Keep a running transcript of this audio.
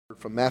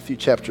From Matthew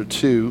chapter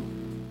 2,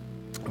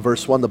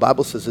 verse 1, the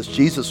Bible says this: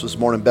 Jesus was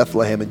born in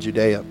Bethlehem in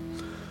Judea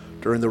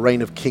during the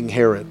reign of King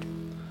Herod.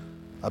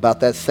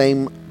 About that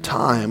same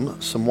time,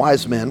 some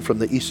wise men from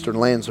the eastern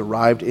lands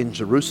arrived in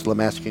Jerusalem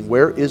asking,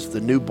 "Where is the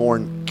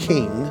newborn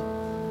King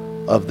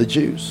of the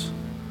Jews?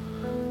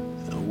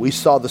 We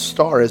saw the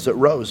star as it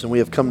rose, and we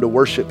have come to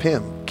worship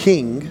him."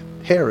 King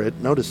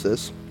Herod, notice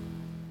this,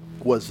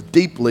 was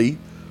deeply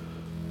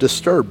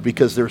disturbed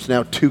because there's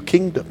now two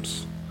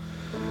kingdoms.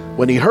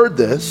 When he heard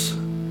this,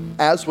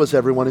 as was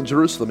everyone in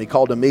Jerusalem, he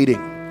called a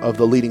meeting of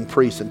the leading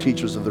priests and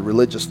teachers of the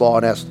religious law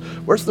and asked,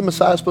 "Where's the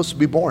Messiah supposed to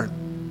be born?"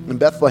 "In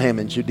Bethlehem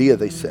in Judea,"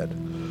 they said.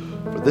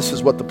 "For this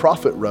is what the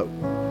prophet wrote.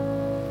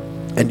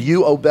 And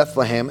you, O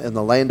Bethlehem, in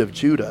the land of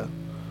Judah,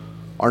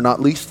 are not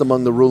least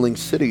among the ruling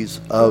cities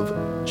of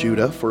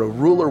Judah, for a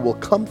ruler will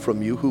come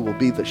from you who will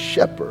be the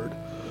shepherd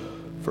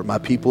for my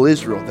people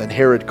Israel." Then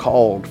Herod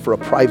called for a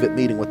private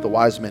meeting with the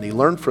wise men. He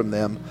learned from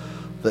them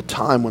the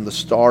time when the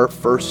star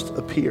first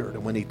appeared.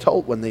 And when they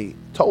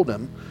told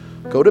him,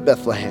 "Go to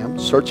Bethlehem,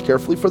 search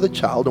carefully for the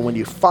child, and when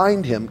you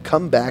find him,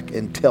 come back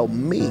and tell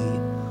me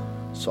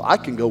so I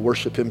can go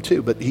worship him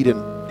too." But he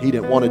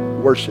didn't want to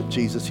worship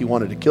Jesus. He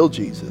wanted to kill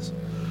Jesus.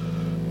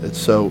 And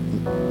so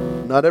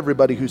not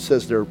everybody who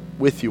says they're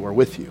with you are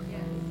with you.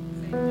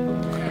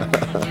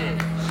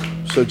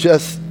 So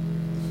just,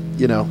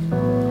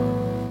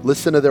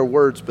 listen to their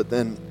words, but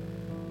then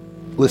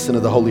listen to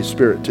the Holy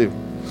Spirit too.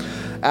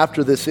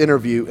 After this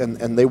interview,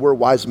 and they were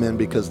wise men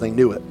because they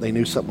knew it. They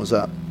knew something was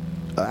up.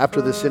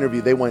 After this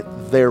interview, they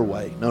went their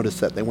way. Notice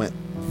that. They went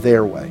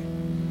their way.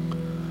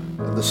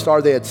 And the star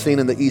they had seen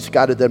in the east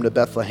guided them to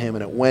Bethlehem,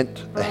 and it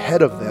went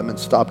ahead of them and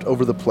stopped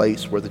over the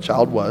place where the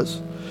child was.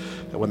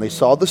 And when they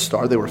saw the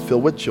star, they were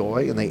filled with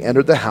joy, and they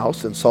entered the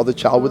house and saw the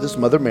child with his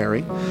mother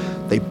Mary.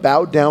 They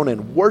bowed down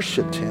and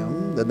worshiped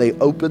him. Then they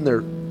opened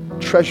their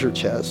treasure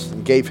chests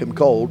and gave him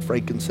gold,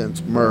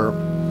 frankincense, myrrh.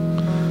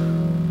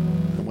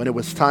 When it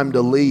was time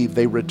to leave,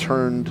 they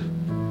returned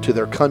to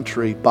their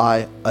country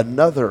by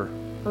another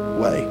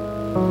way.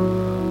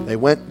 They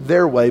went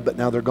their way, but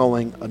now they're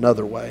going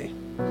another way.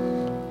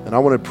 And I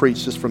want to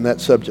preach just from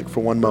that subject for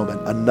one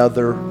moment.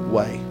 Another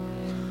way.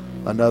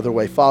 Another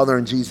way. Father,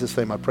 in Jesus'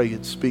 name, I pray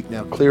you'd speak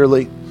now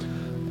clearly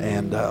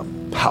and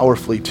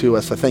powerfully to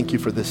us. I thank you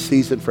for this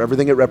season, for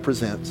everything it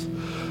represents.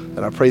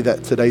 And I pray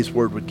that today's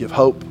word would give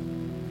hope,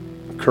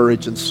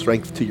 courage, and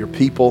strength to your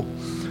people.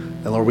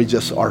 And Lord, we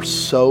just are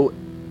so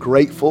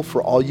grateful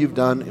for all you've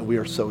done, and we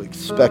are so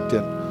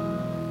expectant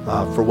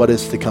for what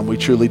is to come. We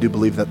truly do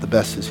believe that the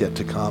best is yet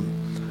to come.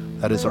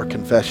 That is our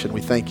confession.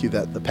 We thank you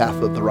that the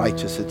path of the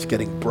righteous, it's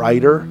getting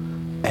brighter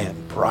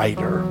and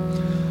brighter.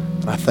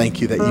 And I thank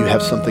you that you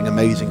have something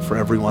amazing for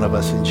every one of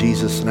us in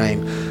Jesus'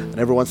 name. And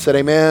everyone said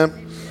amen,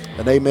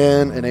 and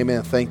amen, and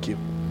amen. Thank you.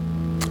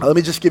 Let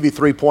me just give you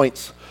 3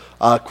 points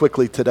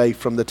quickly today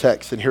from the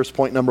text. And here's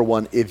point number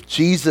 1. If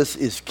Jesus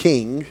is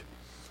king,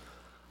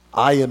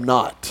 I am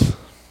not.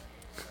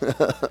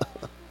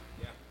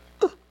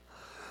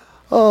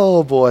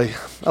 Oh boy,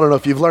 I don't know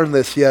if you've learned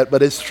this yet,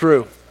 but it's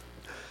true.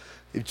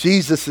 If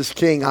Jesus is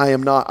king, I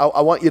am not.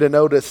 I want you to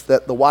notice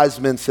that the wise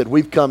men said,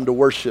 "We've come to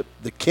worship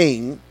the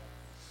king."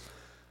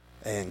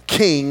 And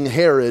King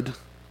Herod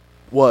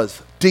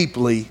was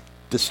deeply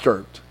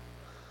disturbed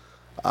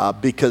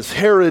because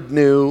Herod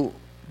knew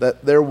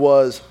that there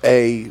was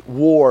a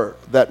war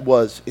that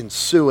was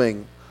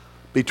ensuing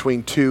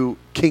between two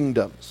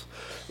kingdoms.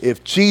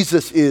 If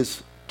Jesus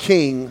is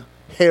king,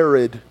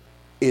 Herod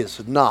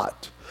is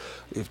not.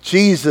 If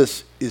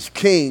Jesus is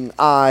king,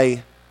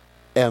 I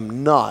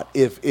am not.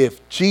 If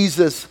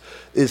Jesus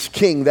is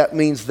king, that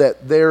means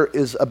that there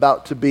is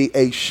about to be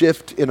a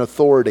shift in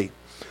authority.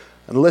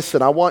 And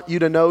listen, I want you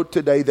to know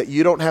today that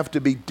you don't have to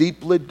be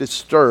deeply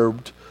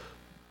disturbed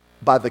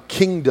by the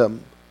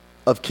kingdom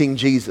of King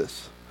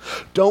Jesus.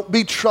 Don't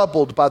be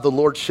troubled by the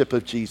lordship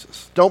of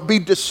Jesus. Don't be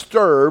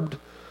disturbed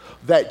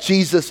that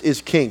Jesus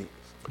is king.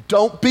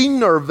 Don't be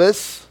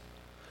nervous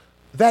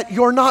that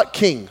you're not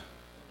king.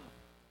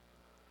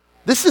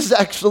 This is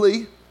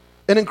actually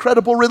an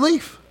incredible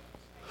relief.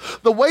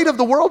 The weight of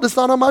the world is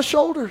not on my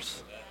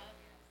shoulders.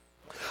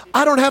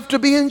 I don't have to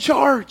be in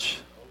charge.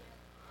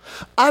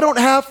 I don't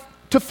have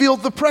to feel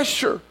the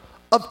pressure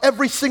of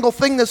every single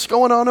thing that's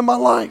going on in my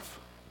life.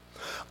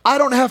 I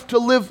don't have to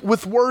live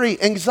with worry,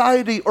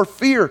 anxiety, or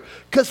fear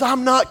because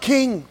I'm not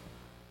king.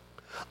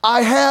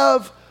 I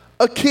have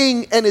a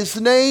king, and his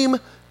name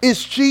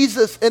is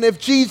Jesus. And if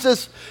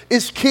Jesus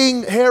is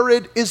king,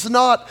 Herod is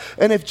not.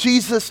 And if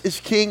Jesus is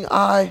king,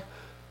 I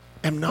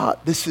am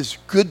not. This is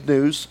good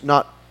news,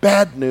 not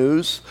bad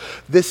news.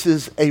 This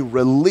is a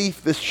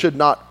relief. This should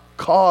not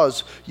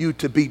cause you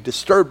to be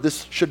disturbed.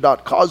 This should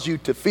not cause you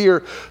to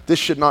fear. This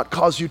should not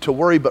cause you to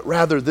worry, but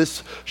rather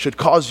this should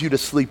cause you to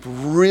sleep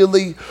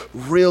really,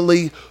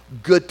 really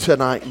good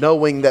tonight,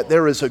 knowing that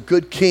there is a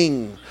good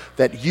king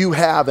that you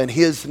have, and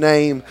his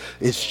name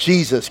is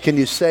Jesus. Can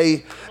you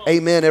say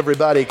amen,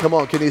 everybody? Come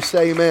on, can you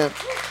say amen?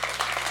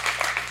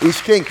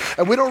 He's king.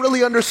 And we don't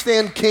really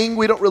understand king.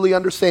 We don't really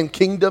understand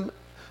kingdom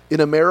in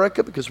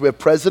America because we have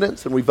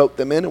presidents and we vote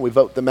them in and we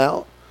vote them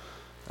out.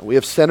 And we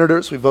have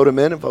senators, we vote them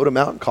in and vote them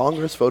out. And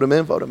Congress, vote them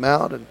in, vote them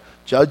out. And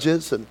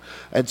judges.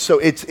 And so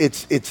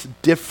it's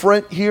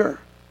different here.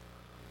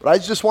 But I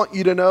just want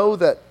you to know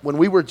that when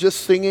we were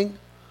just singing,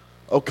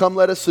 "Oh, come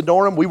let us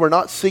adore him," we were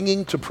not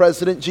singing to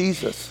President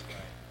Jesus.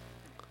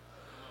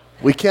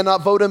 We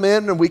cannot vote him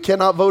in and we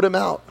cannot vote him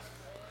out.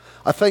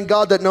 I thank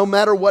God that no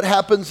matter what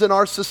happens in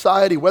our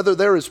society, whether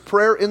there is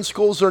prayer in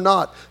schools or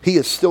not, he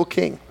is still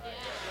king.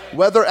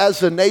 Whether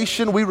as a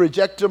nation we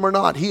reject him or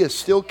not, he is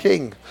still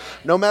king.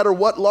 No matter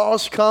what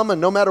laws come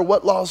and no matter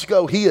what laws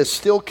go, he is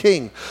still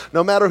king.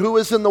 No matter who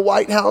is in the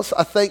White House,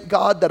 I thank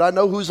God that I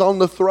know who's on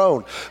the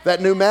throne.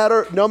 That no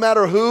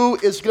matter who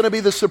is going to be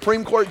the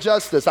Supreme Court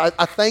justice, I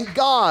thank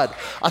God.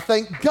 I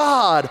thank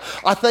God.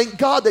 I thank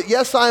God that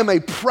yes, I am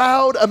a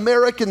proud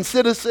American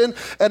citizen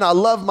and I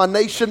love my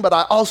nation, but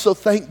I also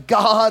thank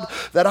God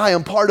that I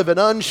am part of an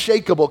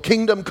unshakable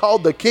kingdom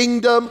called the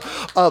kingdom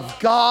of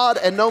God.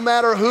 And no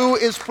matter who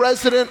is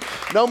president,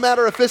 no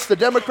matter if it's the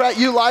Democrat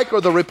you like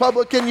or the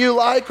Republican you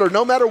like, or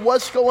no matter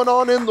what's going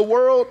on in the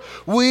world,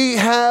 we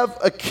have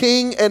a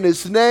king and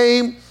his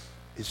name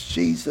is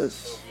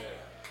Jesus.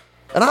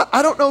 And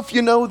I don't know if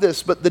you know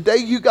this, but the day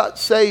you got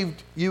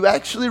saved, you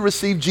actually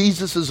received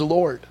Jesus as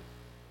Lord.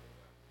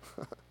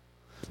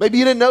 Maybe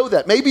you didn't know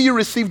that. Maybe you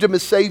received him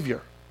as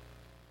Savior.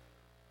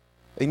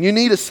 And you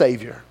need a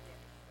Savior.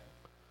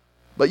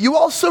 But you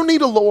also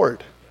need a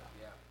Lord.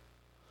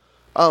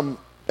 And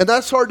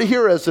that's hard to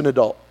hear as an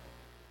adult.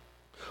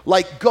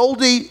 Like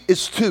Goldie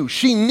is 2.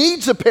 She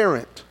needs a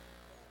parent.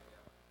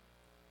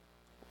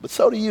 But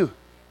so do you.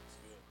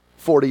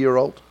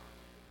 40-year-old.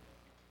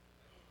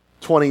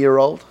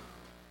 20-year-old.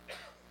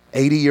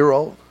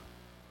 80-year-old.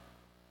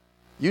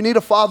 You need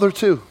a father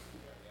too.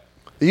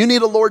 You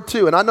need a Lord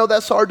too. And I know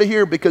that's hard to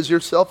hear because you're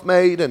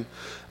self-made and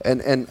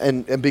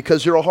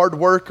because you're a hard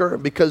worker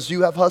and because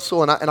you have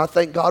hustle. And I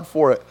thank God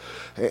for it.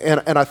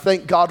 And I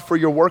thank God for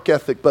your work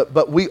ethic.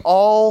 But we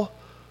all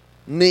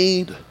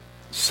need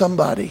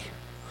somebody.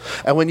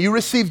 And when you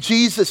received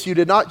Jesus, you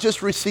did not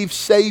just receive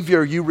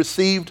Savior, you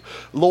received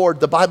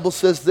Lord. The Bible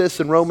says this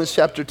in Romans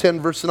chapter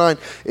 10, verse 9.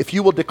 If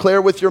you will declare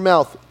with your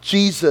mouth,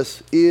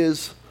 Jesus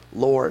is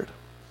Lord.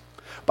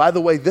 By the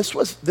way, this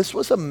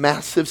was a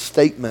massive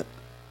statement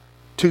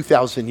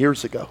 2,000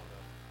 years ago.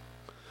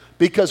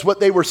 Because what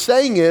they were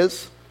saying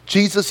is,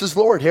 Jesus is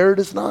Lord, Herod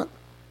is not.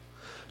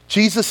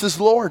 Jesus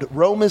is Lord,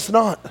 Rome is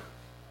not.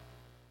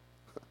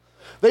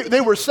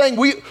 They were saying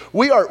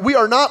we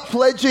are not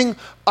pledging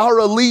our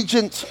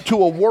allegiance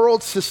to a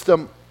world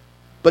system,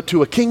 but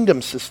to a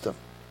kingdom system.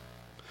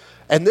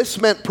 And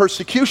this meant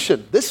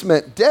persecution. This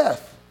meant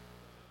death.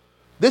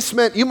 This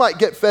meant you might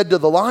get fed to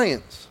the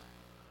lions.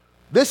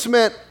 This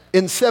meant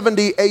in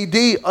 70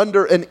 AD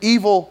under an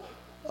evil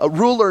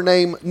ruler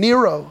named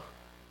Nero,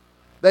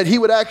 that he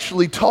would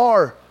actually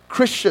tar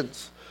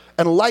Christians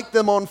and light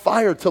them on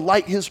fire to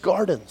light his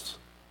gardens.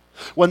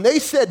 When they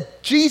said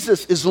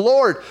Jesus is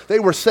Lord, they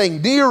were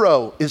saying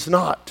Nero is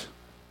not.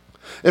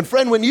 And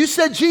friend, when you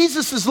said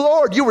Jesus is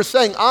Lord, you were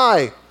saying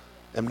I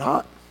am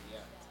not.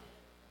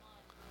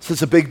 This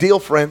is a big deal,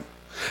 friend.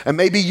 And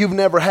maybe you've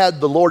never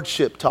had the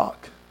lordship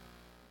talk.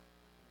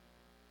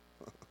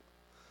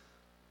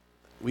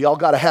 We all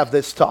got to have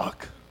this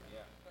talk.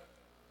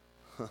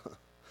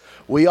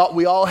 We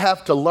all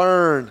have to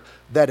learn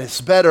that it's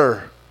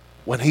better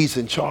when he's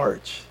in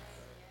charge.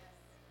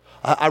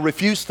 I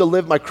refuse to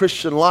live my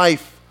Christian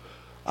life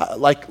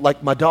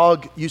like my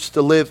dog used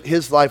to live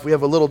his life. We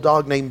have a little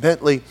dog named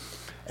Bentley,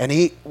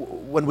 and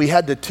when we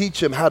had to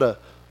teach him how to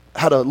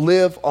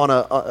live on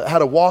how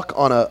to walk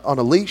on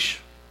a leash.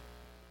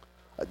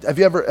 Have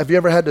you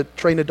ever had to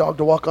train a dog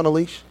to walk on a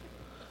leash?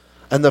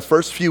 And the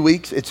first few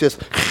weeks, it's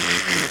just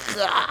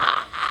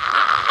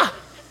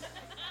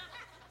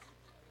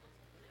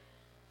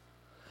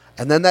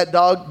and then that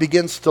dog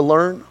begins to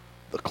learn.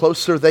 The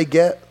closer they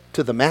get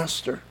to the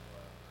master,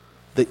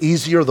 the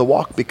easier the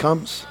walk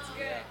becomes.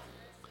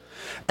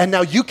 And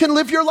now you can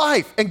live your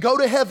life and go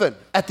to heaven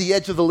at the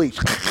edge of the leash.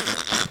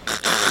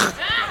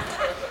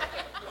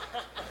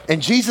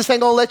 And Jesus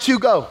ain't gonna let you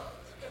go.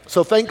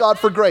 So thank God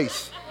for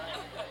grace.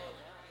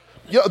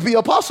 The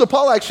Apostle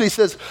Paul actually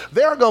says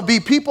there are gonna be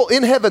people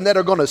in heaven that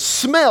are gonna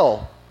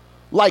smell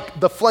like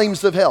the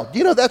flames of hell. Do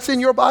you know that's in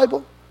your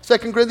Bible? 1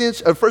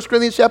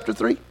 Corinthians chapter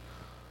 3.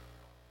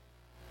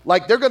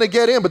 Like they're gonna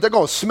get in, but they're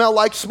gonna smell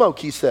like smoke,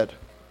 he said.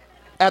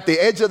 At the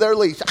edge of their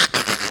leash.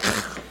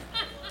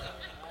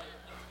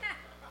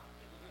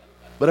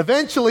 But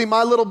eventually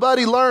my little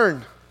buddy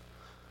learned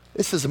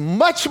this is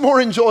much more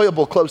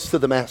enjoyable close to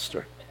the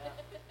master.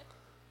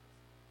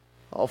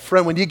 Oh,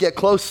 friend, when you get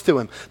close to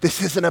him,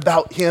 this isn't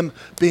about him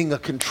being a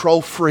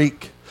control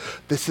freak.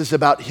 This is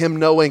about him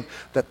knowing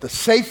that the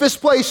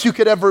safest place you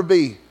could ever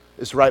be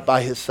is right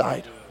by his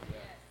side.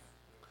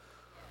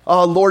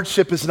 Oh,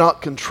 lordship is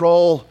not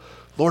control.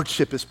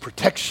 Lordship is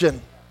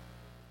protection.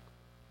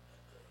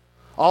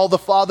 All the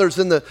fathers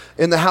in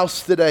the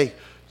house today,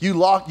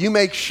 You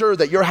make sure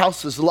that your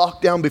house is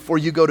locked down before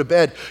you go to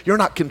bed. You're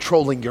not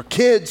controlling your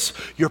kids.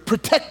 You're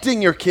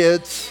protecting your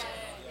kids.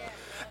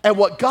 And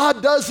what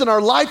God does in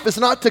our life is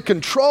not to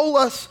control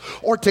us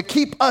or to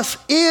keep us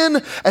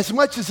in as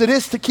much as it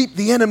is to keep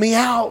the enemy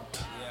out.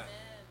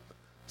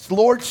 It's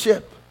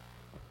lordship.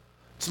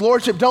 It's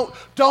lordship.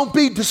 Don't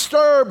be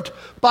disturbed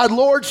by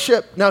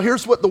lordship. Now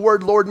here's what the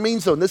word Lord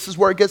means though, and this is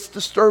where it gets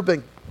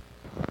disturbing.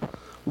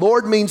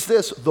 Lord means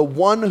this, the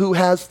one who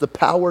has the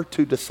power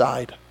to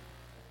decide.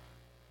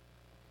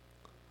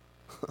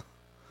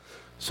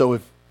 So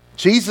if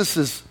Jesus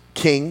is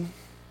king,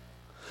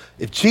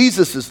 if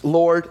Jesus is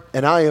Lord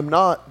and I am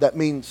not, that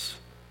means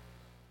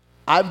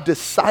I've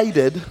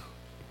decided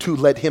to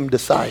let him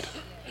decide.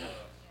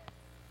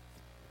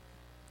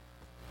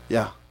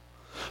 Yeah.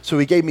 So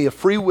he gave me a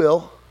free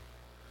will,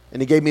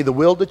 and he gave me the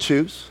will to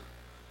choose.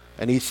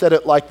 And he said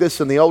it like this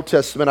in the Old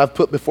Testament, I've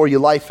put before you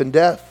life and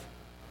death,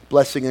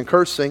 blessing and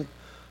cursing.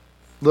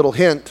 Little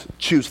hint,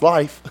 choose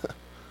life.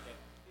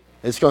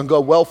 It's going to go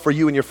well for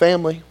you and your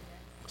family.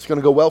 It's going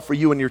to go well for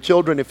you and your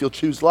children if you'll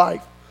choose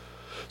life.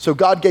 So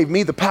God gave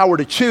me the power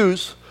to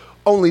choose,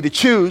 only to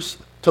choose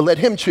to let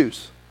him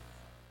choose.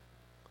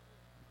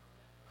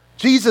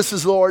 Jesus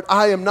is Lord,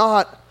 I am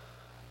not.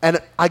 And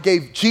I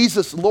gave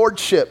Jesus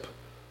lordship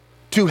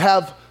to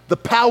have the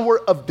power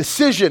of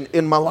decision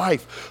in my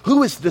life.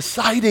 Who is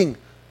deciding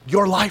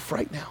your life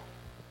right now?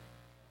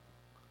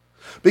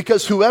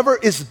 Because whoever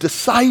is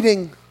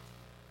deciding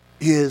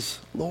is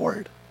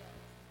Lord.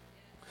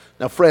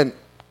 Now, friend,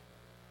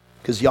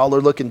 because y'all are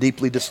looking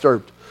deeply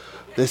disturbed.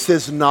 This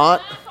is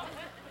not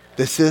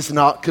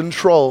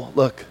control.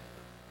 Look,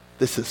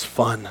 this is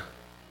fun.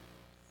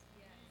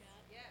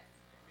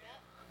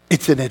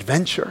 It's an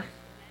adventure.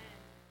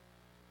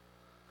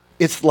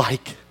 It's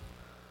like,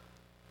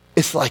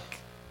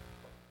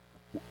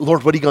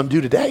 Lord, what are you going to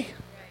do today?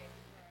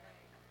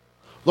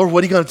 Lord,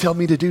 what are you going to tell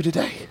me to do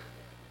today?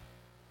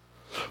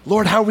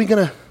 Lord, how are we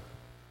going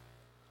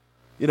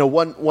to,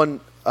 one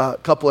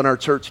couple in our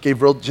church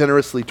gave real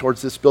generously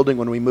towards this building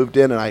when we moved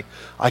in, and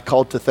I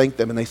called to thank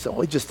them, and they said,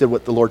 we just did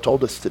what the Lord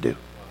told us to do.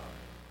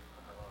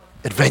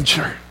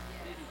 Adventure,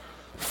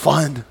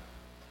 fun,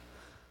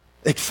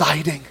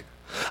 exciting.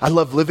 I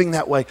love living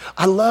that way.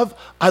 I love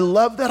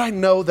that I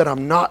know that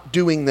I'm not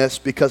doing this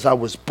because I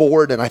was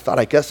bored and I thought,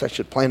 I guess I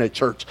should plant a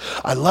church.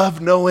 I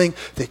love knowing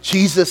that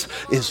Jesus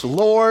is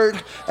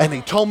Lord and he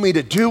told me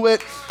to do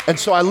it. And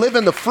so I live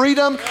in the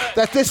freedom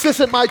that this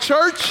isn't my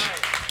church.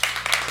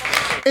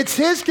 It's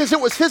his because it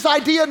was his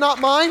idea, not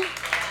mine.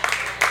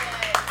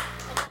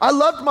 I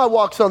loved my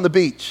walks on the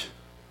beach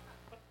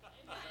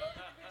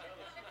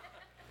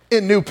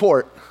in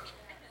Newport.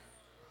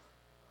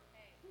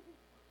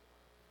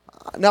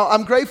 Now,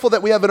 I'm grateful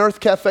that we have an Earth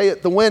Cafe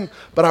at the Wynn,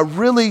 but I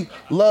really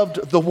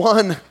loved the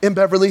one in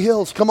Beverly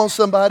Hills. Come on,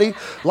 somebody.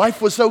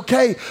 Life was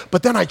okay,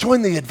 but then I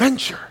joined the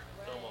adventure.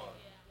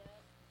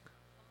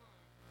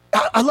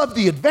 I love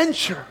the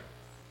adventure.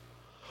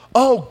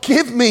 Oh,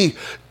 give me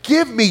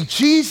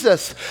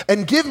Jesus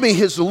and give me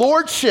his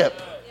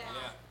lordship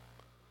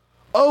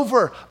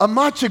over a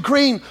matcha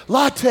green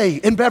latte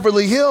in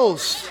Beverly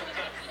Hills.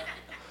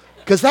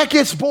 Because that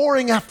gets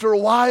boring after a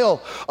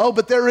while. Oh,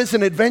 but there is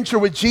an adventure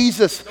with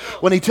Jesus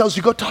when he tells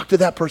you, go talk to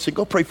that person,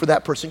 go pray for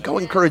that person, go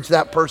encourage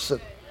that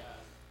person.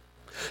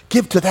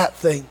 Give to that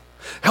thing.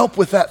 Help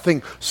with that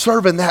thing.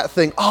 Serve in that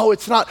thing. Oh,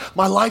 it's not,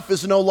 my life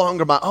is no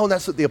longer my own.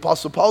 That's what the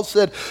Apostle Paul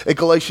said in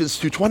Galatians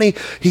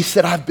 2:20. He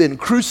said, I've been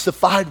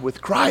crucified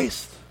with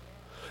Christ.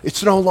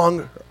 It's no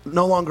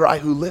longer I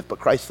who live, but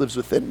Christ lives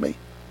within me.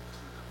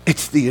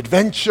 It's the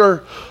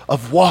adventure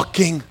of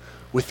walking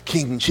with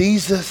King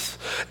Jesus.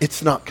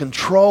 It's not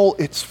control,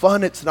 it's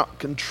fun, it's not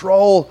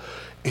control,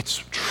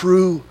 it's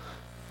true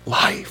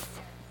life.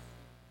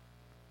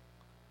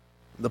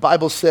 The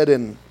Bible said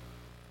in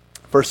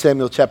 1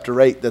 Samuel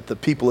chapter 8 that the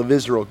people of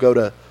Israel go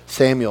to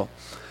Samuel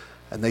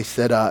and they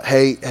said,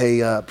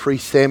 hey,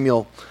 priest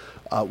Samuel,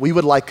 we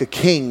would like a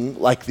king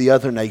like the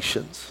other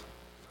nations.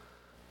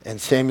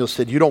 And Samuel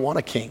said, you don't want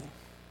a king.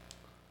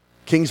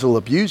 Kings will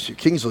abuse you,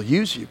 kings will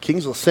use you,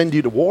 kings will send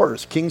you to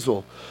wars,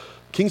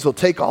 Kings will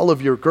take all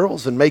of your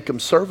girls and make them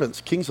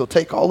servants. Kings will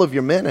take all of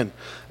your men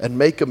and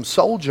make them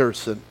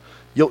soldiers. And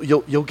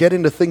you'll get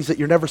into things that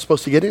you're never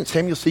supposed to get in.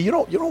 Samuel said, you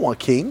don't want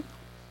a king.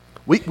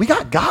 We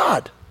got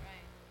God.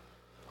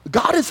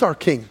 God is our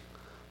king.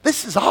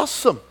 This is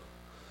awesome.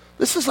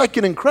 This is like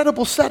an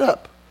incredible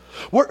setup.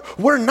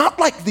 We're not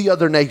like the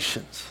other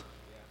nations.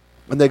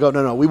 And they go,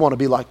 no, we want to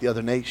be like the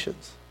other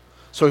nations.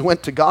 So he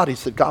went to God. He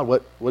said, God,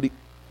 what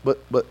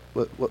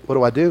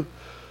do I do?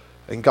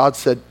 And God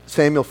said,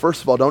 Samuel,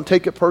 first of all, don't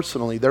take it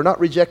personally. They're not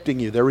rejecting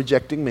you. They're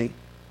rejecting me.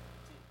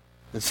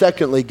 And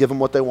secondly, give them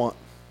what they want.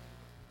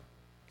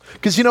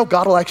 Because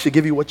God will actually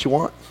give you what you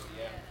want.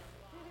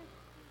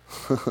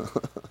 Yeah.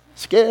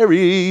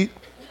 Scary.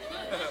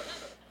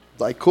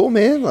 Like, cool,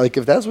 man. Like,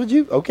 if that's what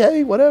you,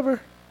 okay,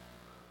 whatever.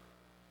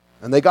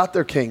 And they got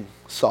their king,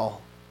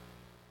 Saul.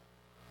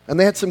 And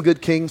they had some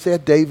good kings. They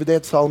had David, they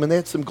had Solomon, they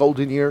had some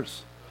golden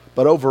years.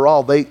 But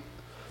overall, they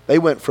They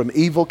went from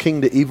evil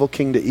king to evil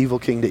king to evil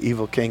king to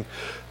evil king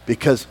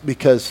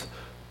because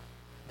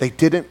they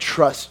didn't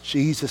trust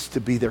Jesus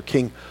to be their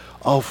king.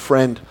 Oh,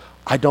 friend,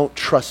 I don't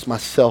trust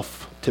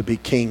myself to be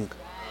king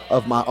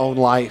of my own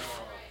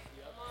life,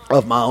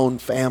 of my own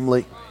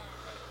family,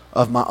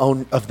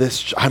 of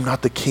this. I'm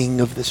not the king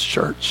of this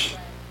church.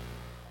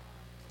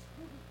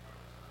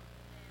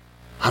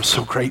 I'm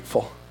so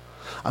grateful.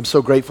 I'm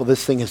so grateful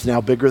this thing is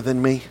now bigger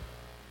than me.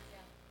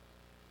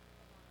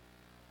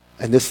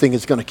 And this thing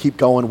is going to keep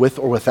going with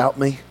or without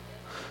me.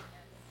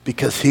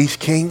 Because he's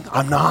king,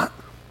 I'm not.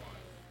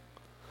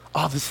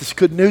 Oh, this is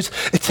good news.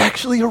 It's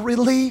actually a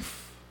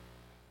relief.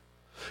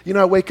 You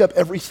know, I wake up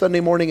every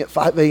Sunday morning at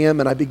 5 a.m.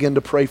 and I begin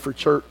to pray for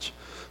church.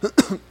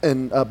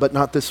 But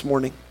not this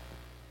morning.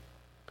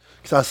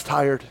 Because I was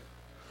tired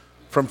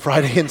from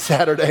Friday and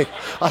Saturday.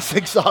 I was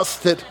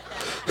exhausted.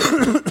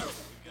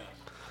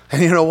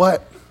 And you know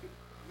what?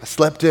 I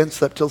slept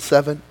till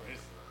 7.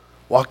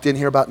 Walked in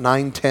here about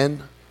 9,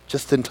 10,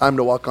 just in time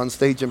to walk on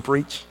stage and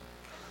preach.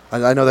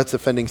 I know that's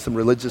offending some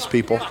religious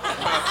people.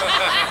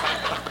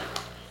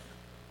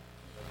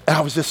 And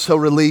I was just so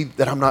relieved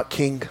that I'm not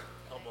king.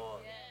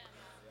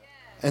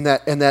 And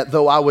that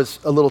though I was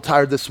a little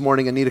tired this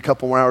morning and need a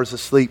couple more hours of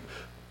sleep,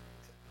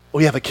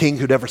 we have a king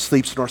who never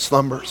sleeps nor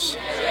slumbers.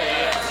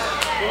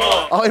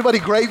 Oh, anybody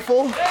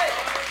grateful?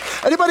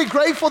 Anybody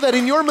grateful that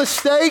in your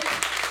mistake,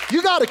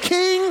 you got a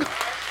king?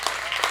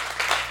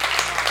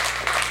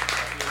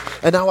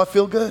 And now I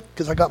feel good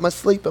because I got my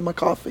sleep and my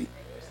coffee.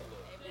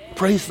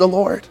 Praise the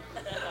Lord.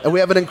 And we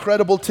have an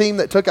incredible team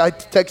I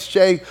text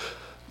Jay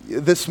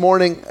this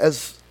morning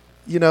as,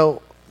 you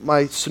know,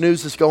 my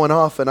snooze is going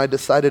off and I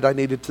decided I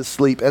needed to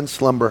sleep and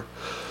slumber.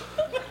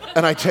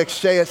 And I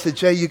text Jay, I said,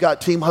 Jay, you got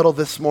team huddle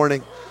this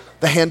morning.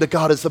 The hand of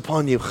God is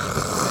upon you.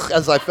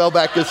 As I fell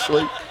back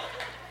asleep.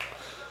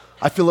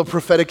 I feel a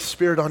prophetic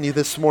spirit on you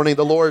this morning.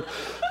 The Lord,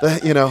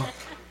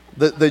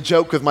 the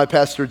joke with my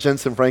pastor,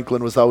 Jensen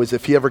Franklin, was always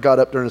if he ever got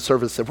up during a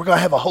service and said, we're going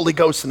to have a Holy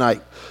Ghost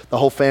night, the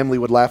whole family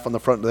would laugh on the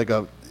front and they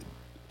go,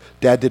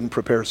 Dad didn't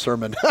prepare a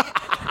sermon.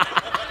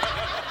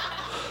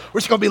 We're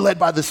just going to be led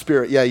by the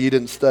Spirit. Yeah, you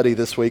didn't study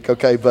this week,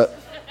 okay, but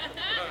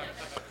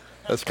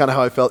that's kind of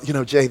how I felt. You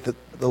know, Jay, the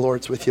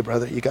Lord's with you,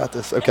 brother. You got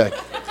this. Okay.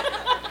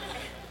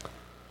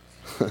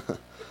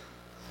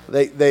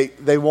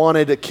 They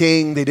wanted a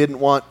king. They didn't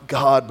want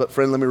God. But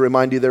friend, let me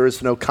remind you, there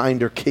is no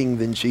kinder king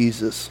than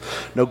Jesus.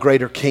 No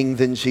greater king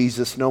than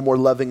Jesus. No more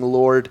loving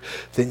Lord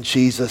than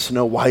Jesus.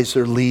 No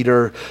wiser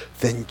leader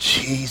than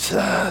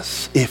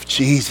Jesus. If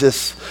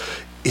Jesus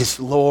is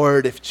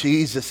Lord, if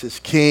Jesus is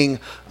king,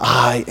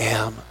 I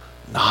am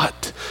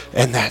not.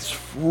 And that's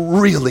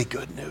really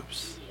good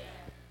news.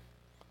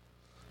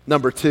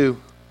 Number 2,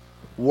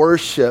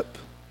 worship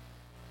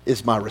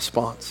is my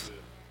response.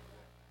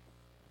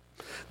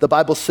 The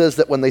Bible says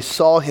that when they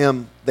saw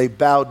him, they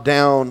bowed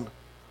down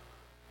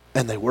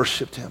and they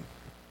worshiped him.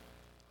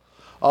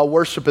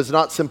 Worship is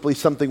not simply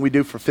something we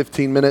do for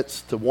 15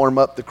 minutes to warm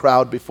up the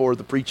crowd before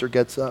the preacher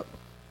gets up.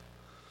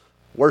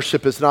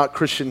 Worship is not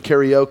Christian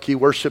karaoke.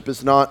 Worship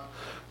is not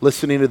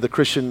listening to the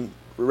Christian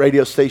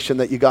radio station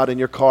that you got in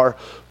your car.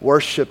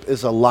 Worship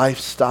is a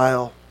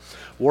lifestyle.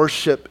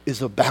 Worship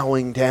is a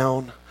bowing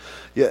down.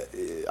 Yeah,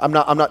 I'm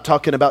not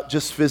talking about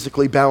just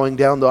physically bowing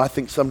down, though I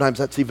think sometimes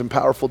that's even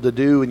powerful to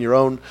do in your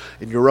own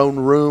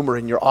room or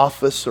in your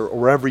office or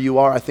wherever you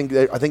are. I think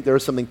there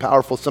is something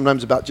powerful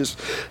sometimes about just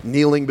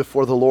kneeling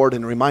before the Lord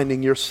and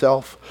reminding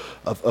yourself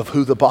of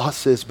who the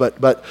boss is.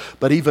 But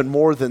even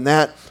more than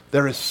that,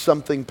 there is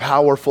something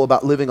powerful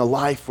about living a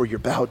life where you're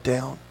bowed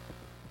down.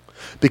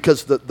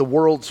 Because the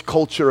world's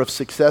culture of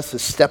success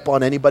is step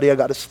on anybody I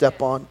got to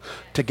step on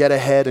to get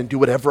ahead and do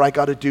whatever I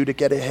got to do to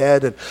get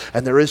ahead.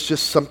 And there is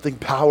just something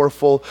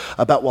powerful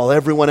about while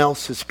everyone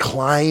else is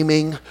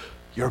climbing,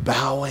 you're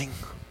bowing.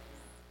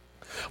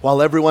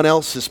 While everyone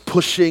else is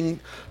pushing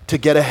to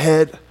get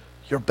ahead,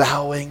 you're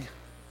bowing.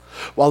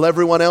 While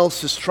everyone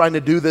else is trying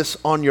to do this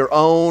on your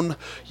own,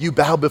 you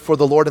bow before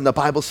the Lord. And the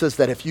Bible says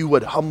that if you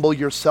would humble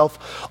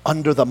yourself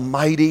under the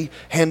mighty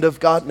hand of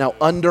God. Now,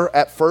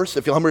 at first,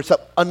 if you humble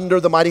yourself under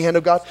the mighty hand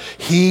of God,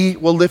 he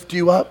will lift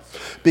you up.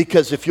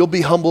 Because if you'll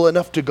be humble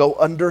enough to go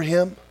under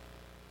him,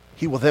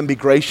 he will then be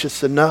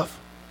gracious enough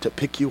to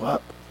pick you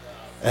up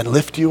and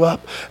lift you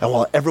up. And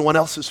while everyone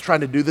else is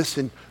trying to do this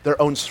in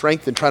their own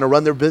strength and trying to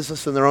run their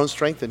business in their own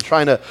strength and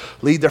trying to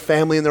lead their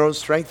family in their own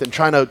strength and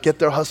trying to get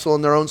their hustle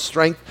in their own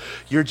strength,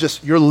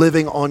 you're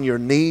living on your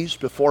knees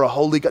before a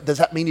holy God. Does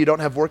that mean you don't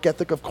have work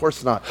ethic? Of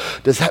course not.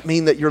 Does that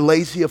mean that you're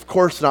lazy? Of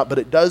course not. But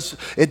it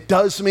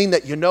does mean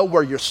that you know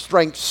where your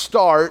strength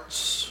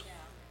starts.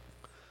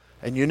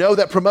 And you know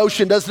that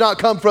promotion does not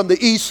come from the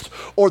east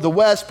or the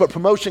west, but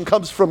promotion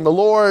comes from the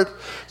Lord.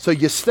 So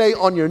you stay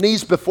on your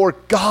knees before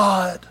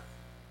God.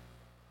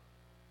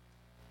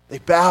 They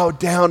bowed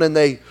down and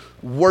they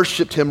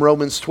worshiped him.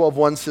 Romans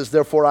 12:1 says,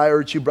 therefore I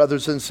urge you,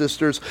 brothers and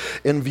sisters,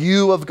 in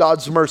view of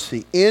God's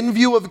mercy,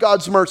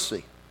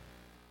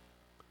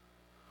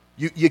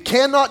 you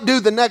cannot do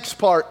the next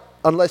part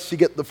unless you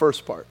get the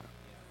first part.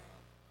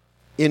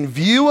 In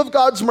view of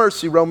God's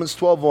mercy, Romans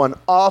 12:1,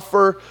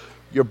 offer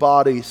your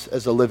bodies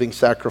as a living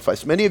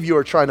sacrifice. Many of you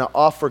are trying to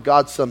offer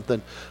God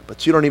something,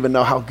 but you don't even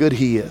know how good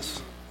He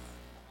is.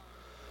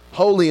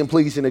 Holy and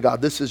pleasing to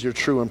God. This is your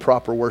true and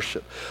proper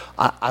worship.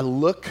 I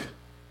look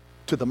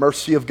to the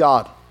mercy of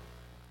God.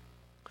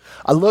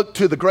 I look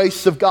to the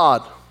grace of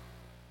God.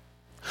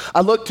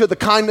 I look to the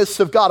kindness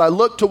of God. I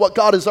look to what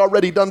God has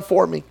already done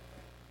for me.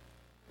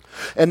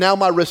 And now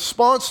my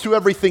response to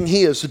everything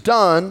He has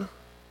done,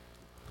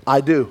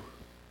 I do.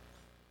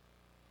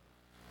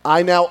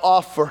 I now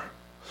offer,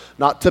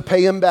 not to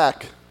pay Him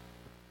back,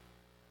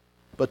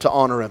 but to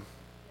honor Him.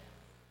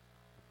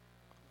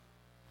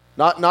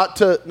 Not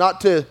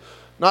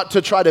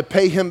to try to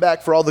pay Him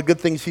back for all the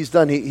good things He's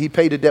done. He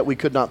paid a debt we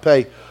could not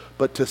pay,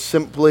 but to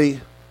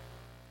simply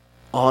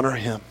honor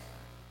Him.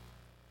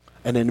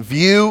 And in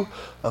view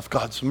of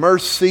God's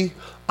mercy,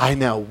 I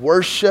now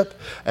worship.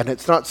 And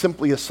it's not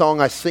simply a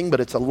song I sing, but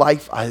it's a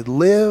life I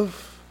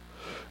live.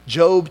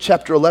 Job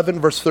chapter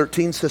 11 verse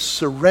 13 says,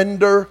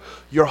 surrender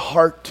your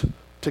heart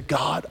to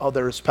God. Oh,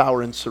 there is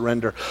power in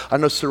surrender. I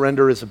know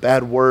surrender is a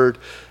bad word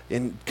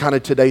in kind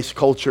of today's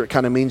culture. It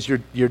kind of means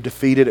you're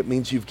defeated. It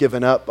means you've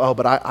given up. Oh,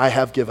 but I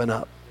have given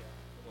up.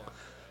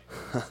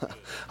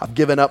 I've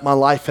given up my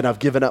life and I've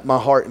given up my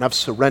heart and I've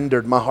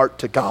surrendered my heart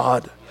to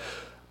God.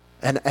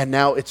 And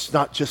now it's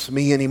not just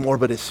me anymore,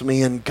 but it's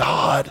me and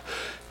God.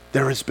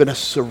 There has been a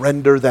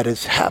surrender that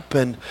has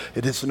happened.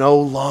 It is no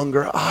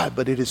longer I,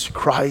 but it is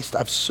Christ.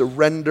 I've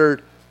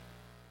surrendered.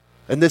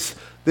 And this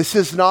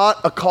is not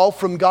a call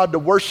from God to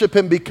worship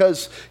Him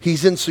because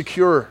He's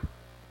insecure.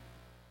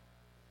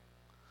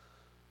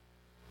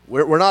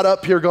 We're not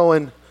up here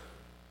going,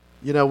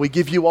 you know, we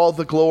give you all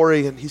the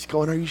glory, and He's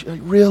going, are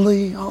you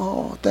really?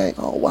 Oh, dang,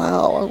 oh,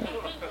 wow.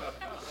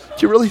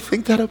 Do you really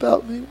think that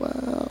about me?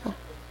 Wow.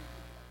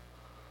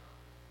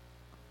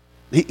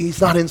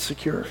 He's not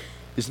insecure.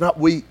 He's not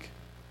weak.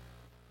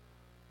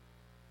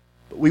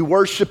 But we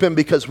worship Him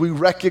because we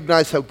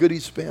recognize how good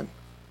He's been.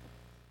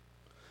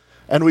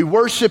 And we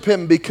worship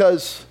Him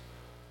because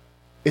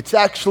it's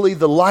actually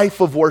the life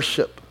of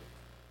worship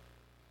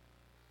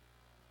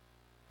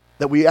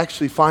that we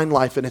actually find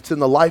life. And it's in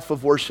the life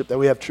of worship that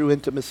we have true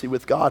intimacy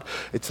with God.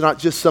 It's not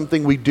just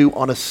something we do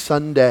on a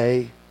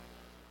Sunday,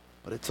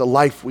 but it's a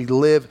life we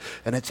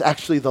live. And it's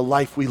actually the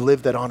life we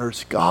live that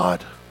honors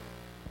God.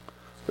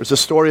 There's a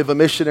story of a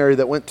missionary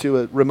that went to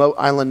a remote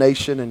island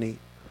nation, and he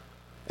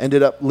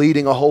ended up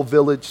leading a whole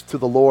village to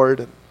the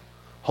Lord. And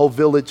the whole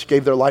village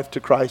gave their life to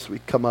Christ. We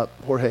come up,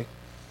 Jorge.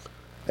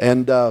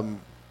 And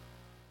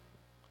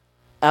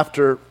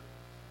after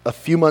a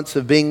few months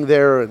of being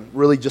there and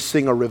really just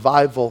seeing a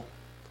revival,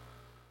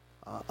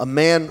 a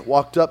man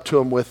walked up to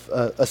him with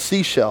a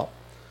seashell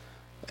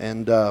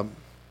and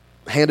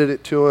handed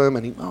it to him.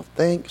 And he, oh,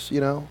 thanks,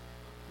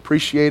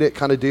 appreciate it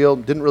kind of deal.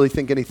 Didn't really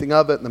think anything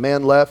of it. And the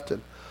man left.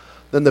 And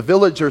then the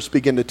villagers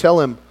began to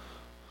tell him,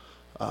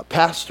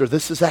 Pastor,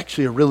 this is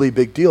actually a really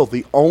big deal.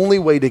 The only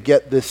way to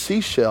get this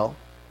seashell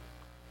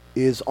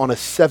is on a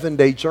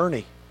 7-day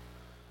journey.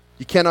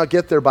 You cannot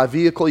get there by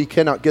vehicle. You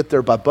cannot get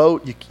there by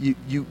boat.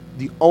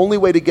 The only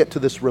way to get to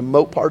this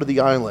remote part of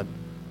the island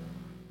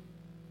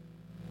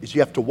is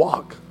you have to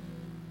walk.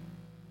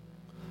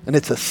 And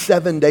it's a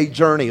 7-day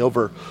journey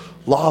over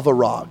lava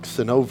rocks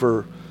and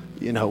over,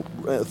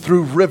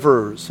 through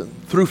rivers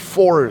and through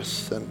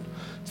forests, and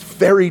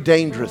very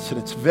dangerous and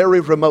it's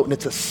very remote, and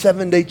it's a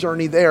 7-day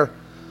journey there.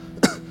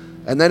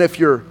 And then if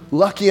you're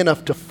lucky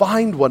enough to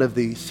find one of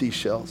these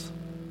seashells,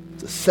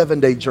 it's a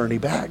 7-day journey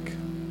back.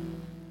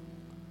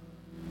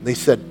 And they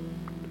said,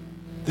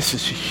 this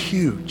is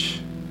huge.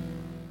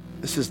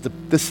 This is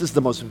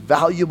the most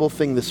valuable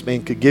thing this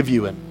man could give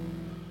you. And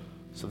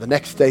so the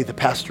next day the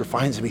pastor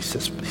finds him. He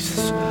says,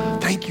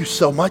 thank you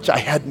so much. I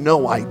had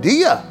no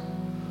idea.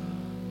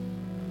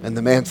 And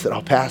the man said,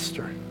 oh,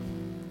 Pastor,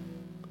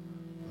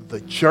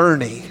 the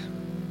journey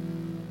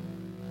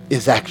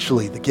is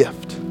actually the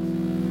gift.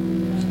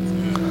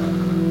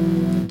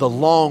 The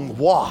long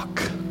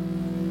walk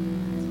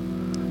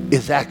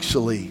is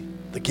actually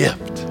the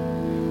gift.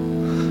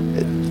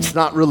 It's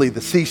not really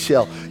the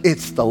seashell,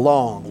 it's the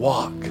long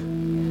walk.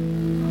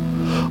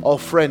 Oh,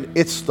 friend,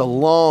 it's the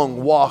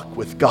long walk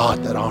with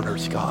God that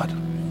honors God.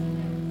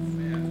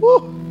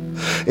 Woo.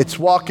 It's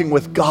walking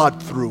with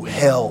God through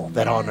hell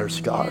that honors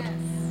God.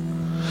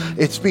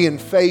 It's being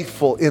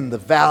faithful in the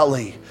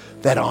valley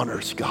that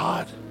honors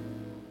God.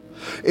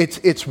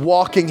 It's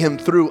walking Him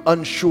through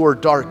unsure,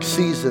 dark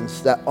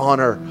seasons that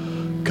honor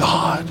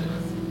God.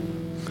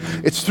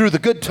 It's through the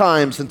good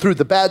times and through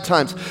the bad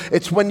times.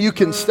 It's when you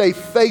can stay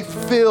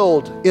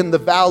faith-filled in the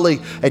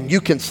valley and you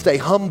can stay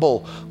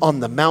humble on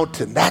the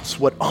mountain. That's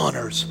what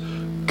honors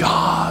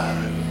God.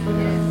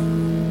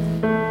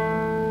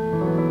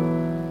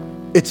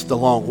 It's the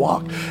long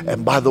walk.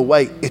 And by the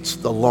way, it's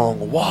the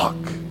long walk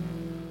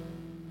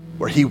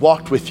where He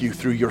walked with you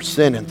through your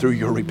sin and through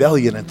your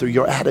rebellion and through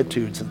your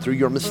attitudes and through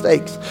your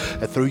mistakes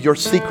and through your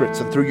secrets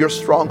and through your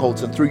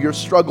strongholds and through your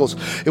struggles.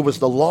 It was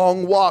the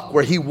long walk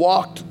where He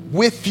walked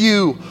with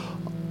you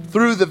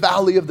through the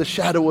valley of the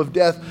shadow of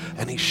death,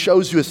 and He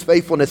shows you His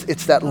faithfulness.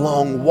 It's that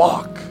long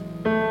walk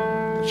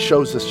It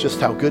shows us just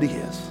how good he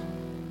is.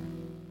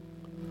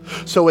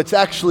 So it's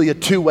actually a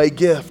two-way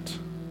gift.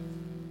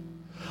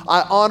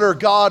 I honor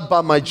God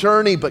by my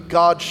journey, but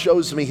God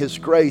shows me his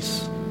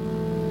grace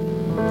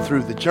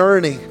through the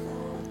journey.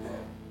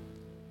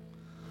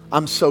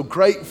 I'm so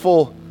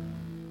grateful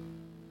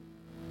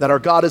that our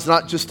God is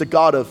not just a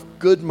God of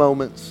good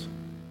moments.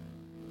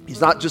 He's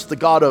not just the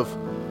God of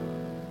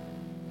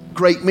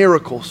great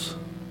miracles.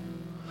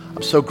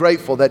 I'm so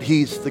grateful that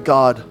he's the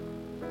God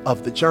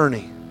of the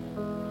journey.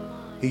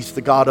 He's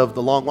the God of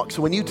the long walk.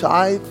 So when you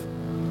tithe,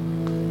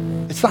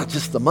 it's not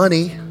just the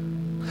money.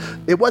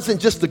 It wasn't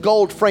just the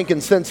gold,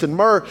 frankincense, and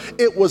myrrh.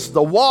 It was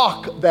the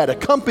walk that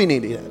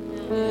accompanied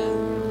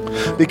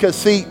it. Because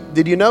see,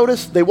 did you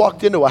notice they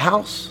walked into a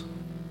house?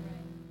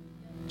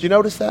 Did you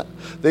notice that?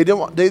 They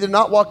did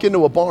not walk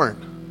into a barn.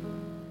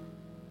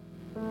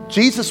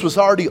 Jesus was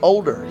already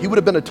older. He would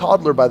have been a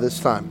toddler by this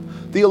time.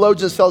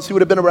 Theologians tell us he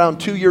would have been around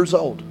 2 years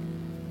old.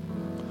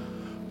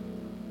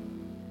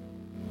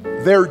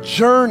 Their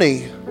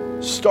journey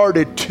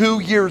started 2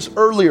 years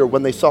earlier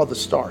when they saw the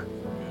star.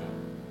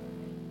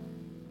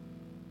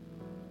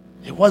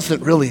 It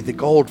wasn't really the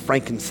gold,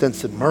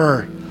 frankincense, and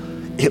myrrh.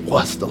 It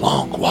was the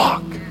long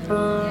walk.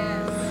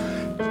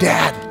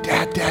 Dad,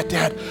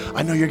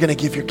 I know you're going to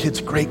give your kids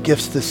great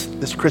gifts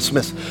this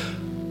Christmas,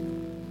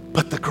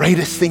 but the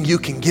greatest thing you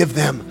can give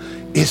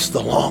them is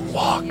the long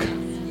walk.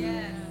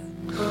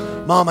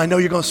 Mom, I know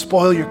you're going to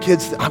spoil your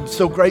kids. I'm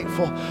so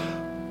grateful.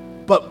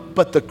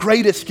 But the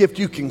greatest gift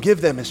you can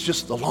give them is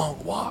just the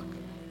long walk.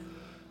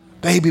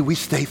 Baby, we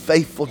stay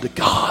faithful to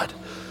God.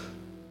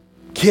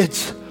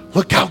 Kids,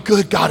 look how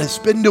good God has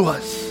been to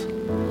us.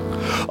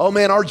 Oh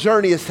man, our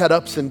journey has had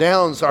ups and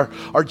downs.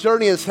 Our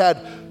journey has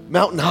had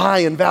mountain high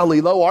and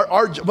valley low.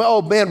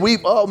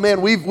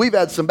 We've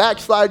had some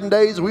backsliding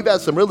days. We've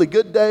had some really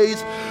good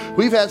days.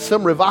 We've had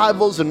some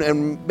revivals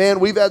and man,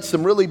 we've had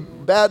some really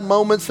bad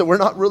moments that we're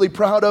not really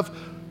proud of.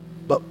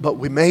 But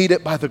we made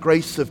it by the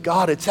grace of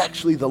God. It's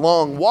actually the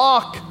long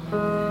walk.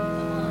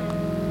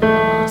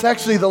 It's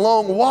actually the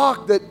long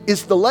walk that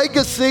is the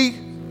legacy.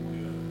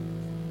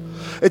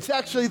 It's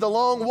actually the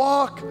long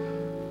walk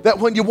that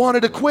when you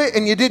wanted to quit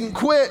and you didn't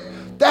quit,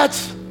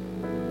 that's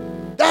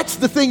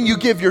the thing you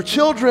give your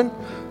children.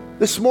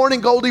 This morning,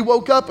 Goldie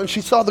woke up and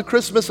she saw the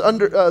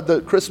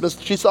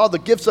she saw the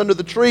gifts under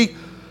the tree.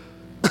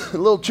 A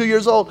little 2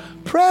 years old.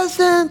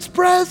 Presents,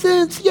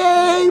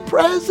 yay,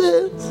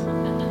 presents.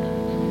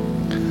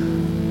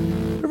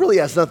 It really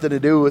has nothing to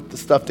do with the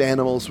stuffed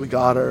animals we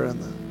got her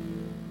and the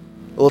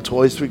little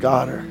toys we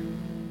got her.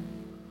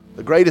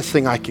 The greatest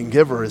thing I can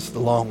give her is the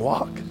long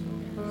walk.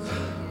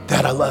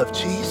 That I love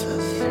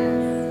Jesus.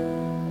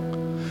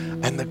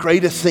 And the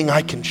greatest thing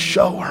I can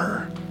show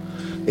her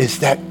is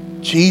that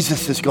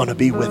Jesus is going to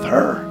be with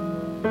her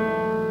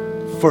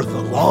for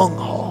the long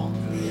haul.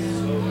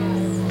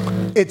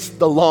 It's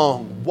the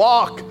long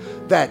walk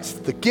that's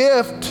the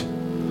gift.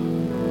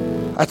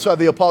 That's why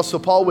the Apostle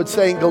Paul would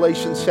say in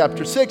Galatians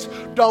chapter 6,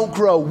 don't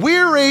grow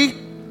weary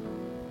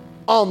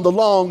on the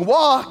long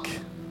walk.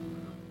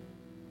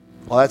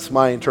 Well, that's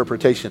my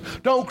interpretation.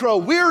 Don't grow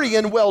weary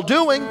in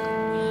well-doing.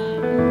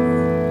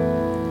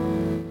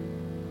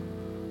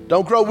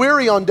 Don't grow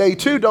weary on day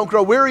 2. Don't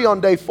grow weary on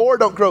day 4.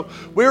 Don't grow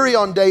weary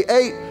on day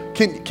 8.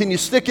 Can you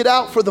stick it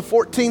out for the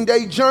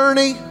 14-day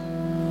journey?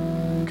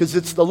 Because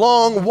it's the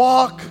long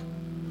walk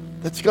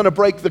that's going to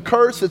break the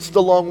curse. It's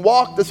the long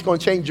walk that's going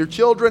to change your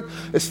children.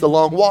 It's the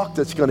long walk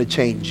that's going to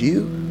change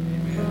you.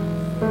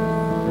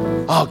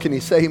 Oh, can you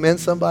say amen,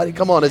 somebody?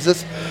 Come on,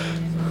 it's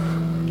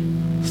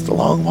the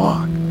long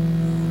walk.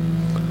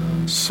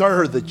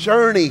 Sir, the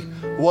journey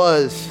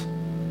was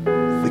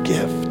the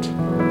gift.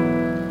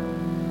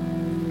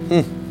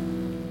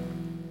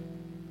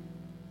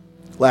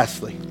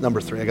 Lastly,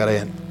 number 3, I got to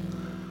end.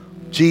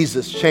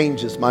 Jesus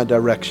changes my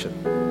direction.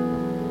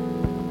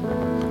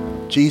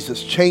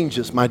 Jesus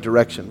changes my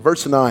direction.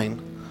 Verse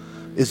 9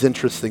 is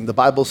interesting. The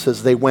Bible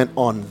says they went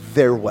on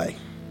their way.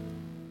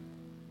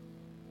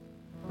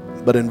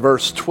 But in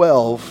verse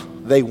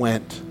 12, they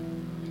went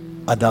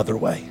another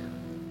way.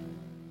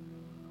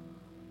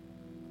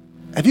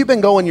 Have you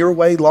been going your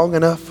way long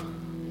enough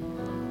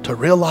to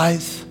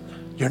realize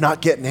you're not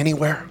getting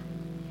anywhere?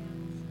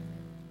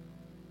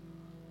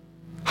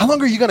 How long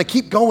are you going to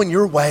keep going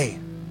your way?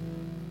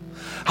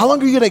 How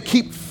long are you going to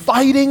keep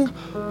fighting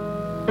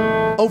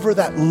over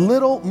that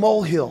little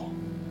molehill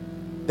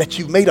that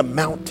you've made a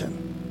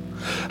mountain?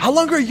 How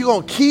long are you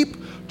going to keep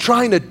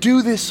trying to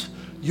do this?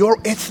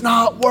 It's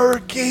not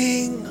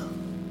working.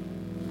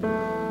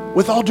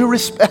 With all due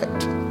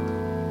respect,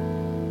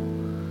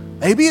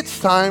 maybe it's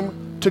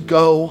time to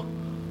go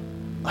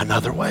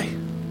another way.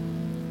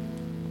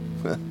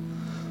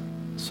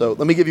 So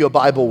let me give you a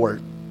Bible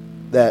word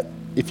that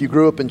if you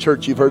grew up in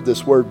church, you've heard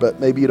this word,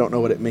 but maybe you don't know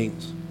what it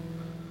means.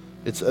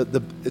 It's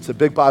a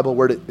big Bible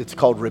word. It's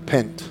called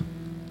repent.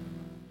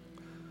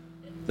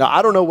 Now,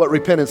 I don't know what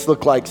repentance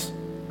looked like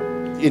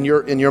in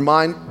your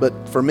mind,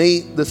 but for me,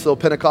 this little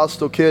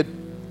Pentecostal kid,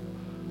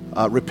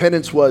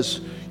 repentance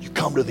was you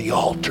come to the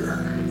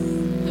altar.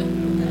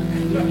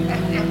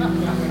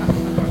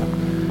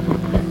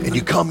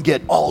 you come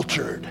get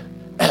altered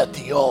at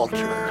the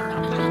altar.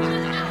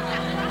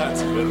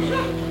 That's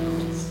good.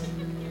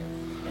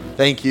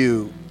 Thank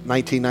you,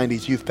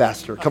 1990s youth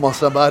pastor. Come on,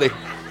 somebody.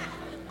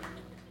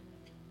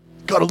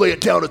 Got to lay it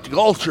down at the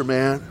altar,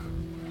 man.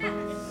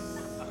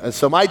 And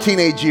so my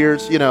teenage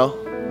years, you know,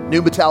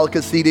 new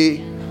Metallica CD,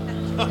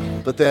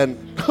 but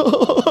then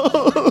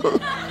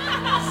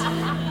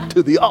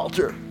to the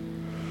altar.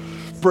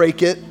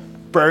 Break it,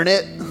 burn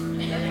it,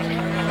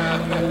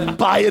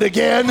 buy it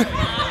again.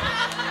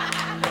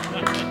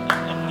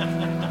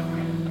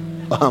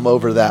 I'm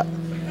over that.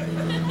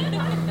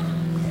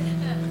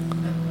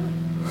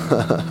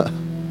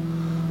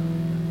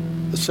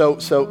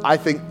 So I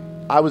think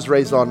I was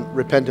raised on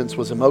repentance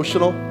was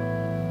emotional.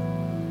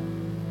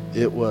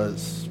 It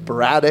was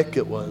sporadic.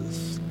 It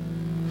was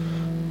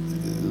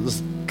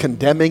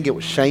condemning. It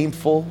was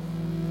shameful.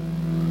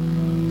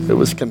 It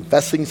was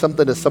confessing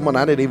something to someone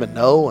I didn't even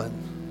know and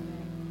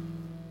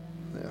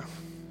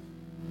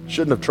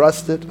shouldn't have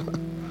trusted.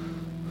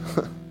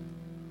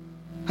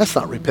 That's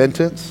not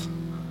repentance.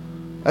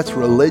 That's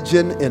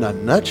religion in a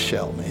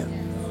nutshell, man.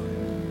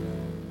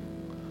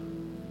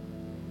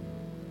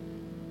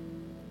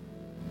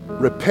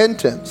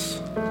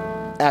 Repentance,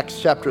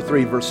 Acts chapter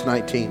 3, verse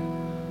 19.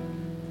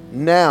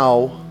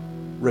 Now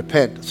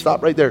repent.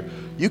 Stop right there.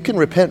 You can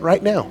repent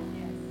right now.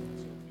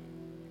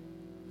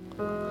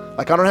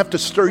 Like, I don't have to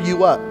stir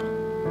you up.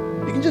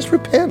 You can just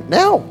repent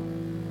now.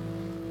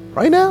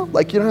 Right now.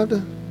 Like, you don't have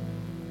to.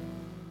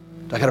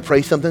 Do I got to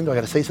pray something? Do I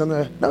got to say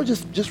something? No,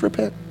 just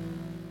repent.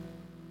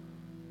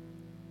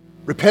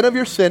 Repent of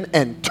your sin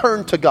and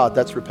turn to God.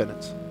 That's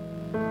repentance.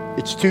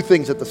 It's two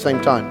things at the same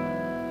time.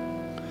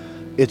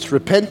 It's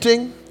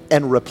repenting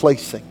and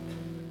replacing.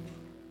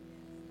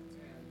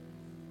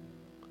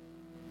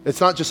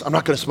 It's not just, I'm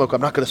not going to smoke,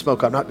 I'm not going to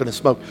smoke, I'm not going to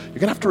smoke. You're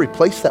going to have to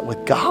replace that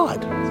with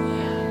God.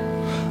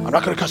 I'm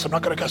not going to cuss, I'm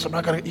not going to cuss, I'm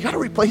not going to. You got to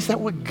replace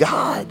that with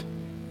God.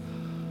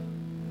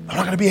 I'm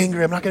not going to be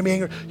angry, I'm not going to be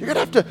angry. You're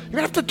going to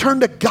have to turn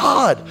to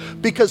God,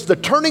 because the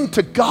turning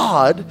to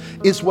God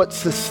is what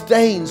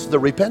sustains the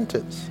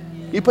repentance.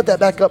 Can you put that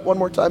back up one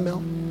more time,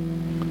 Mel?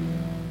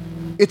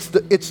 It's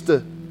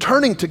the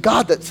turning to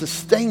God that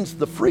sustains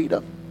the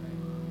freedom,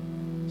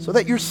 so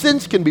that your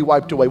sins can be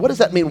wiped away. What does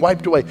that mean,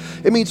 wiped away?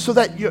 It means so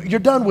that you're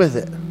done with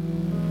it.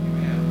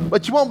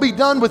 But you won't be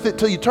done with it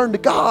till you turn to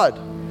God.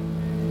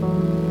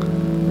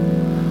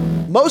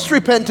 Most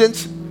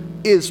repentance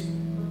is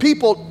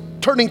people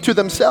turning to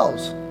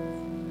themselves.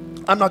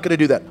 I'm not going to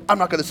do that. I'm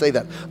not going to say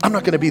that. I'm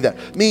not going to be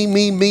that. Me.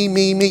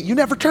 You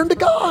never turn to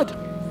God.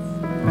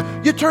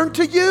 You turn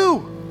to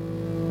you.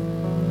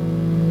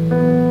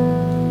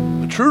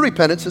 True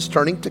repentance is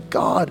turning to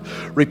God.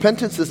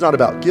 Repentance is not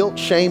about guilt,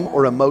 shame,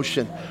 or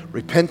emotion.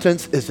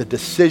 Repentance is a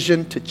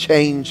decision to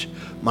change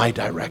my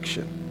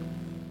direction.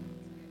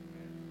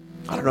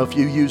 I don't know if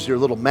you use your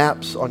little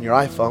maps on your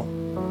iPhone.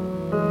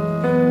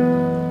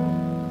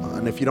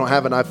 And if you don't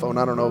have an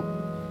iPhone, I don't know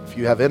if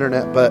you have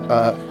internet, but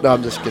no,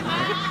 I'm just kidding.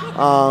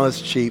 Oh,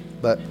 it's cheap,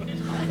 but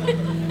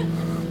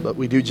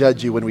we do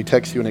judge you when we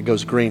text you and it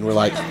goes green. We're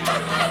like,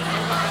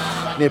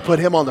 you need to put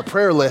him on the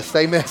prayer list.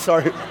 Amen.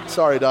 Sorry,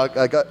 dog.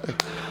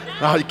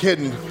 No, you're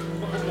kidding.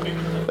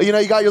 But you know,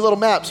 you got your little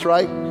maps,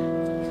 right?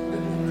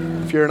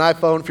 If you're an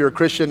iPhone, if you're a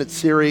Christian, it's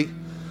Siri.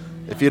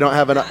 If you don't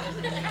have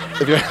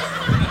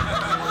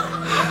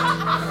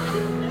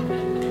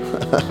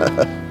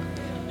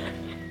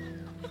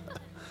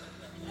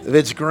if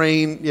it's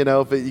green, you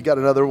know, if you got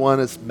another one,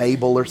 it's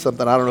Mabel or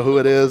something. I don't know who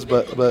it is,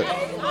 but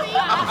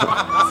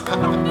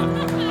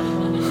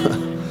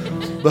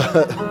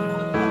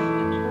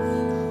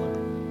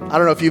I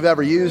don't know if you've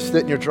ever used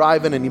it and you're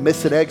driving and you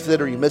miss an exit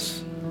or you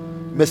miss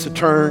a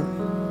turn.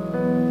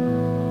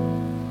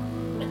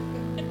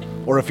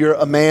 Or if you're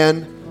a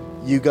man,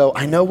 you go,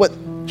 I know what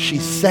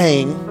she's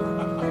saying,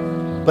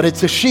 but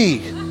it's a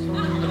she.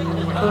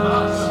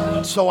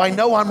 So I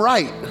know I'm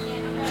right.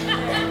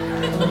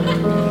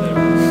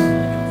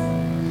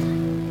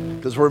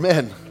 Because we're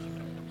men.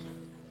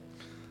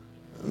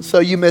 And so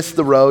you miss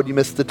the road, you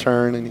miss the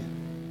turn,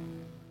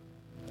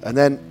 and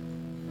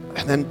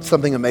then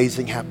something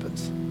amazing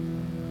happens.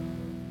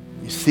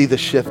 You see the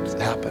shift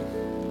happen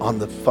on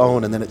the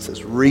phone, and then it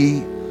says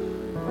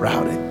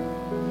rerouting.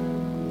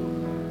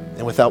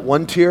 And without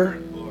one tear,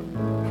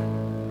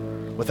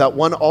 without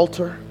one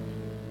altar,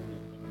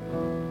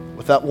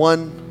 without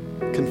one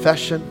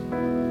confession,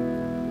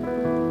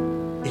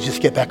 you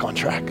just get back on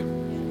track.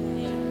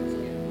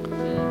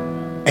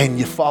 And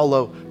you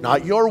follow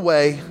not your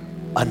way,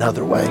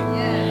 another way.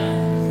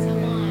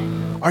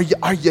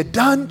 Are you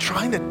done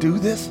trying to do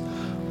this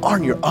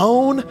on your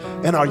own?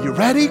 And are you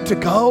ready to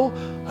go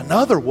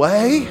another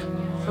way?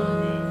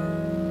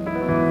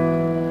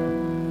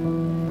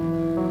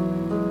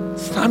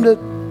 It's time to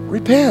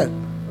repent.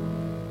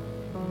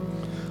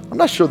 I'm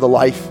not sure the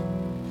life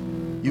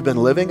you've been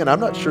living, and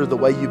I'm not sure the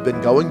way you've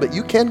been going, but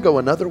you can go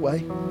another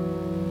way.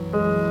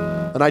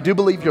 And I do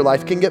believe your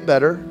life can get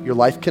better, your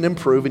life can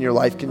improve, and your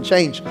life can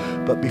change.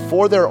 But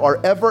before there are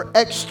ever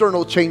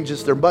external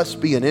changes, there must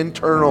be an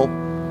internal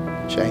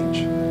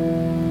change.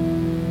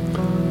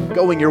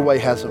 Going your way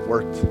hasn't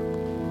worked.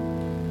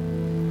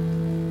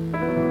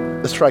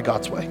 Let's try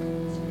God's way.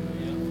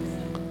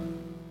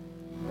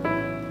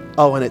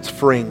 Oh, and it's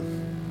freeing.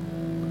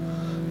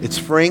 It's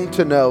freeing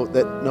to know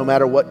that no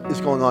matter what is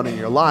going on in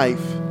your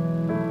life,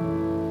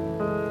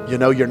 you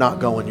know you're not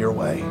going your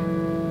way.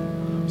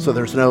 So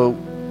there's no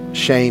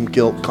shame,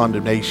 guilt,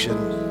 condemnation.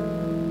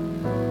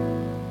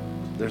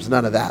 There's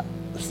none of that.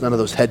 There's none of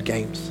those head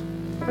games.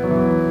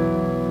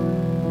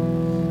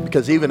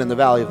 Because even in the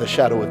valley of the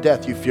shadow of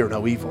death, you fear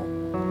no evil.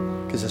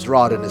 Because his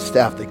rod and his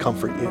staff, they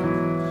comfort you.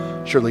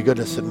 Surely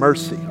goodness and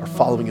mercy are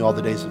following you all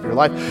the days of your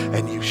life,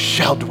 and you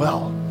shall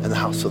dwell in the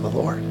house of the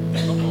Lord.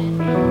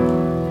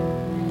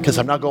 Because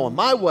I'm not going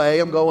my way,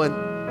 I'm going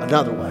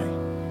another way.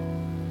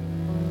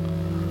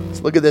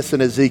 Let's look at this in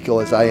Ezekiel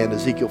as I end.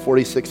 Ezekiel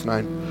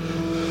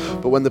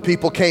 46:9. But when the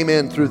people came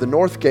in through the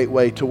north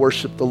gateway to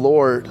worship the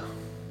Lord,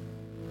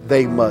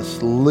 they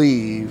must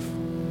leave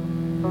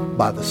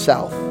by the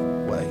south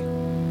way.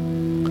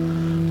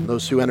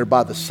 Those who enter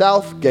by the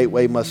south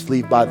gateway must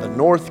leave by the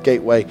north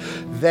gateway.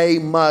 They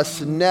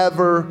must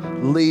never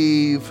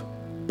leave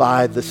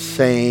by the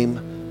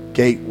same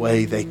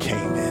gateway they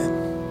came in,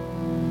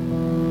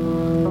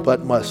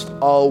 but must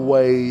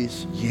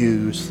always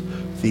use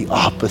the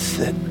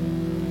opposite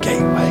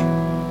gateway.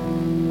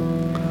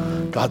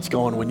 God's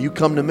going, when you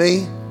come to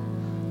me,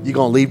 you're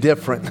going to leave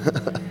different.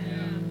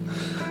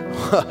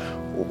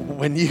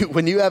 When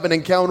you have an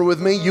encounter with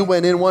me, you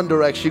went in one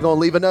direction, you're going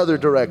to leave another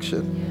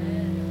direction.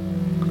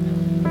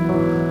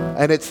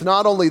 And it's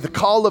not only the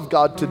call of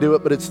God to do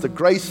it, but it's the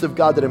grace of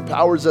God that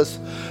empowers us,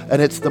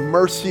 and it's the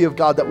mercy of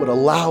God that would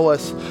allow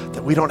us,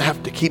 that we don't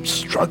have to keep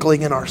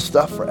struggling in our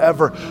stuff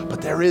forever.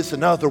 But there is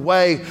another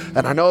way,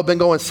 and I know I've been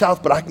going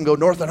south, but I can go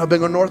north. I know I've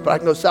been going north, but I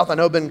can go south. I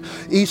know I've been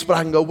east, but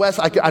I can go west.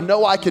 I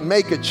know I can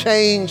make a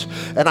change,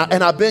 and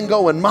I've been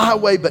going my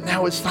way, but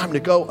now it's time to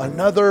go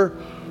another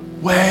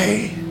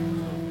way.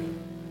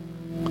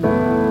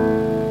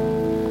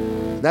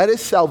 That is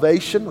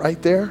salvation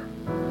right there.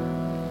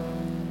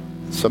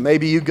 So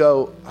maybe you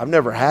go, I've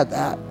never had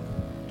that.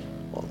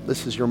 Well,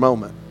 this is your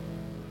moment.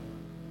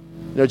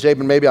 You know,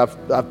 Jabin, maybe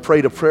I've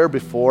prayed a prayer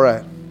before.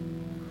 I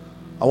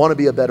want to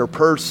be a better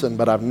person,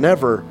 but I've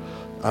never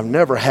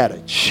had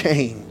a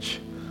change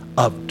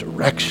of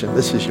direction.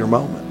 This is your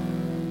moment.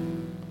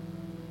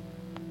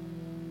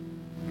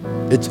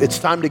 It's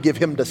time to give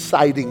him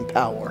deciding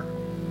power.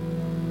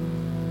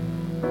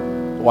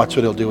 Watch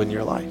what he'll do in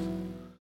your life.